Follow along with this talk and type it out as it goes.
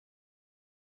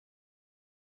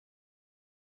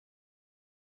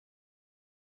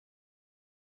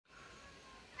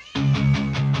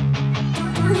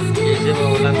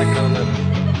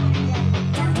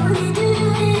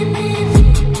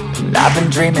I've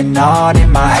been dreaming on in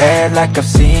my head like I've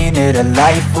seen it. A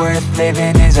life worth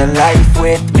living is a life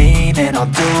with meaning. I'll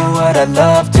do what I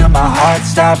love till my heart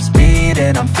stops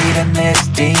beating. I'm feeding this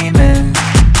demon.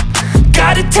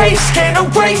 Got a taste, can't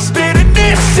erase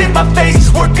bitterness in my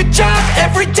face. Work a job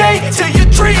every day till your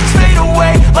dreams fade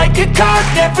away. Like a card,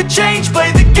 never change,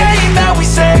 play the game that we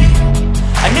say.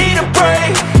 I need a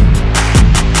break.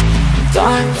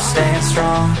 I'm staying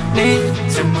strong, need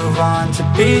to move on to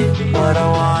be what I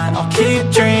want. I'll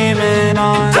keep dreaming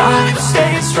on. I'm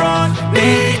staying strong,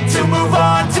 need to move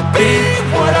on to be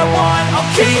what I want.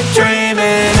 I'll keep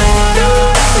dreaming on.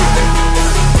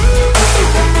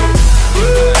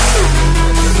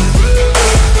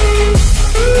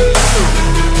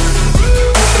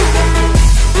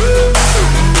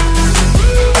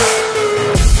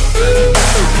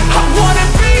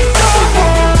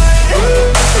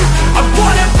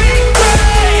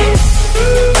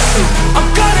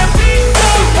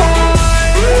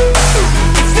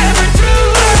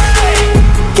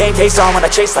 Face on when I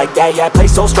chase like that. Yeah, I play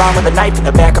so strong with a knife in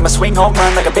the back. I'ma swing home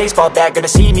run like a baseball bat. Gonna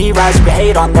see me rise, you can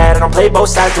hate on that. I don't play both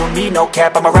sides, don't need no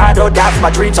cap. I'ma ride or die for my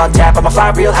dreams on tap. I'ma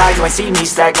fly real high, you ain't see me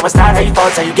stack. No, it's not how you fall,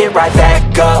 it's how you get right back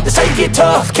up. That's how you get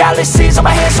tough. Calluses on my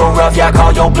hands so rough, yeah, I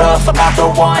call your bluff. I'm not the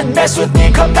one, mess with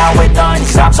me and come out with none.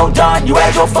 Cause I'm so done, you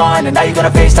had your fun. And now you're gonna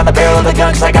face down the barrel of the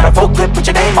gun. Cause I got a full clip, put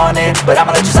your name on it. But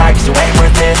I'ma let you slide cause you ain't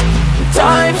worth it.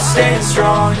 I'm staying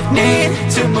strong, need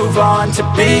to move on to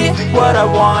be what I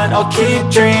want. I'll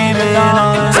keep dreaming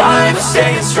on. I'm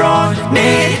staying strong,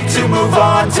 need to move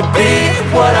on to be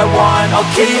what I want. I'll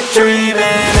keep dreaming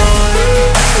on.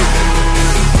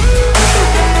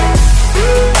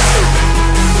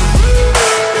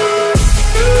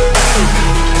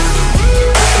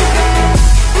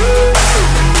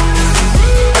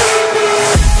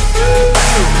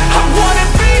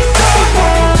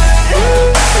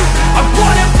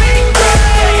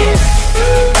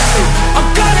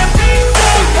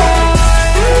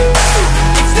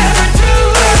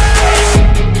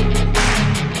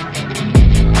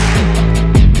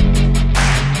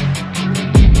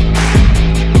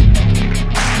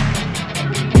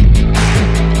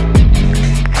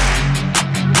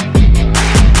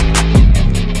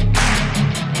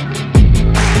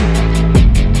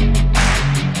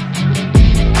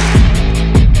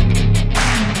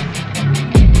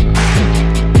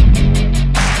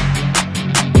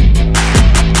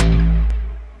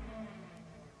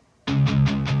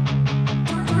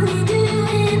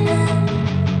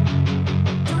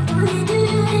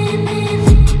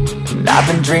 I've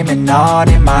been dreaming on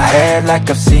in my head like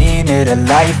I've seen it. A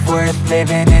life worth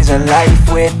living is a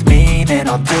life with meaning.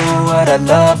 I'll do what I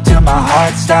love till my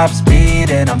heart stops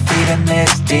beating. I'm feeding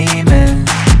this demon.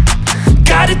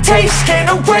 Got a taste, can't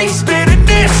erase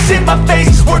bitterness in my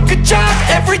face. Work a job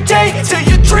every day till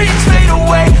your dreams fade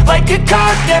away. Like a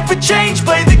card, never change,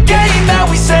 play the game that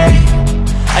we say.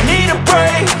 I need a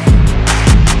break.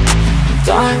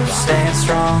 I'm staying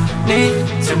strong, need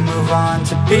to move on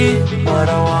to be what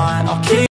I want. I'll keep